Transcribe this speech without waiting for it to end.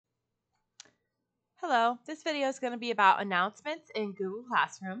Hello, this video is going to be about announcements in Google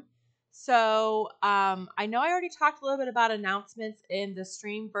Classroom. I know I already talked a little bit about announcements in the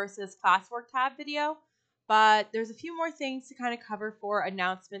stream versus classwork tab video, but there's a few more things to kind of cover for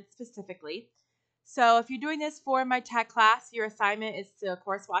announcements specifically. So if you're doing this for my tech class, your assignment is to, of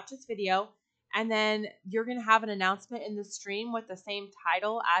course, watch this video, and then you're going to have an announcement in the stream with the same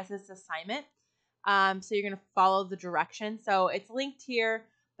title as this assignment. So you're going to follow the directions. So it's linked here.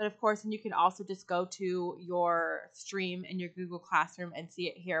 But of course, and you can also just go to your stream in your Google Classroom and see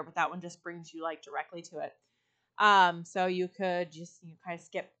it here, but that one just brings you like directly to it. So you could just kind of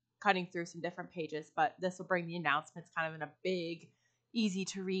skip cutting through some different pages, but this will bring the announcements kind of in a big, easy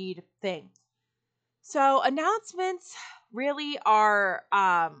to read thing. So announcements really are,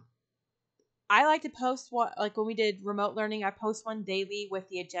 I like to post one, like when we did remote learning, I post one daily with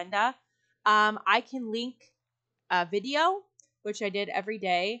the agenda. I can link a video, which I did every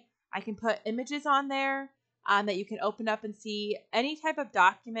day. I can put images on there that you can open up and see any type of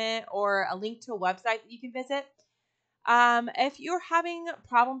document or a link to a website that you can visit. If you're having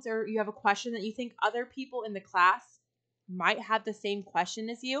problems or you have a question that you think other people in the class might have the same question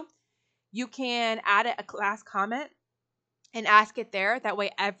as you can add a class comment and ask it there. That way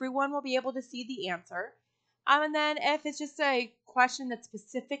everyone will be able to see the answer. And then if it's just a question that's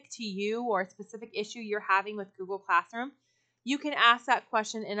specific to you or a specific issue you're having with Google Classroom, you can ask that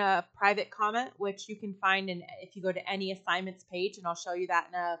question in a private comment, which you can find if you go to any assignments page, and I'll show you that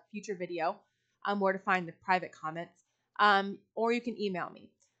in a future video, where to find the private comments, or you can email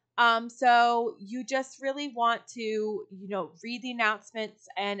me. So you just really want to, read the announcements,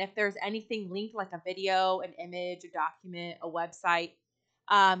 and if there's anything linked like a video, an image, a document, a website,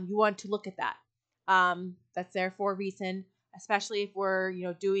 you want to look at that. That's there for a reason, especially if we're,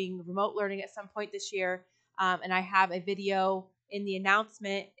 doing remote learning at some point this year. And I have a video in the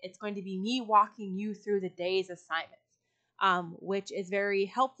announcement. It's going to be me walking you through the day's assignments, which is very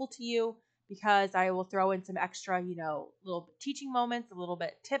helpful to you because I will throw in some extra, little teaching moments, a little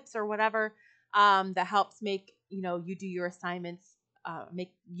bit tips or whatever that helps make, you do your assignments,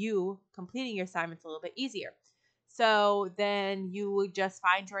 make you completing your assignments a little bit easier. So then you would just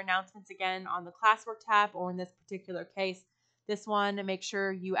find your announcements again on the classwork tab, or in this particular case, this one, make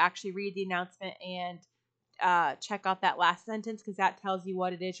sure you actually read the announcement and check out that last sentence because that tells you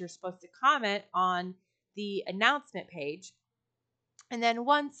what it is you're supposed to comment on the announcement page. And then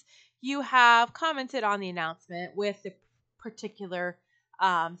once you have commented on the announcement with the particular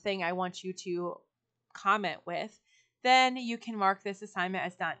thing I want you to comment with, then you can mark this assignment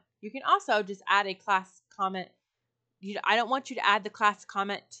as done. You can also just add a class comment. I don't want you to add the class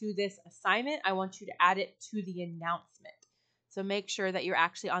comment to this assignment. I want you to add it to the announcement. So make sure that you're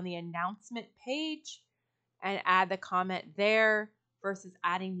actually on the announcement page and add the comment there versus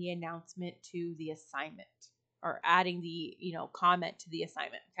adding the announcement to the assignment or adding the, comment to the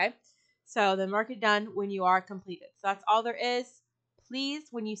assignment. Okay. So then mark it done when you are completed. So that's all there is. Please,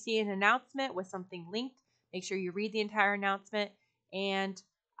 when you see an announcement with something linked, make sure you read the entire announcement and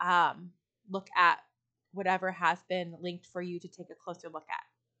look at whatever has been linked for you to take a closer look at.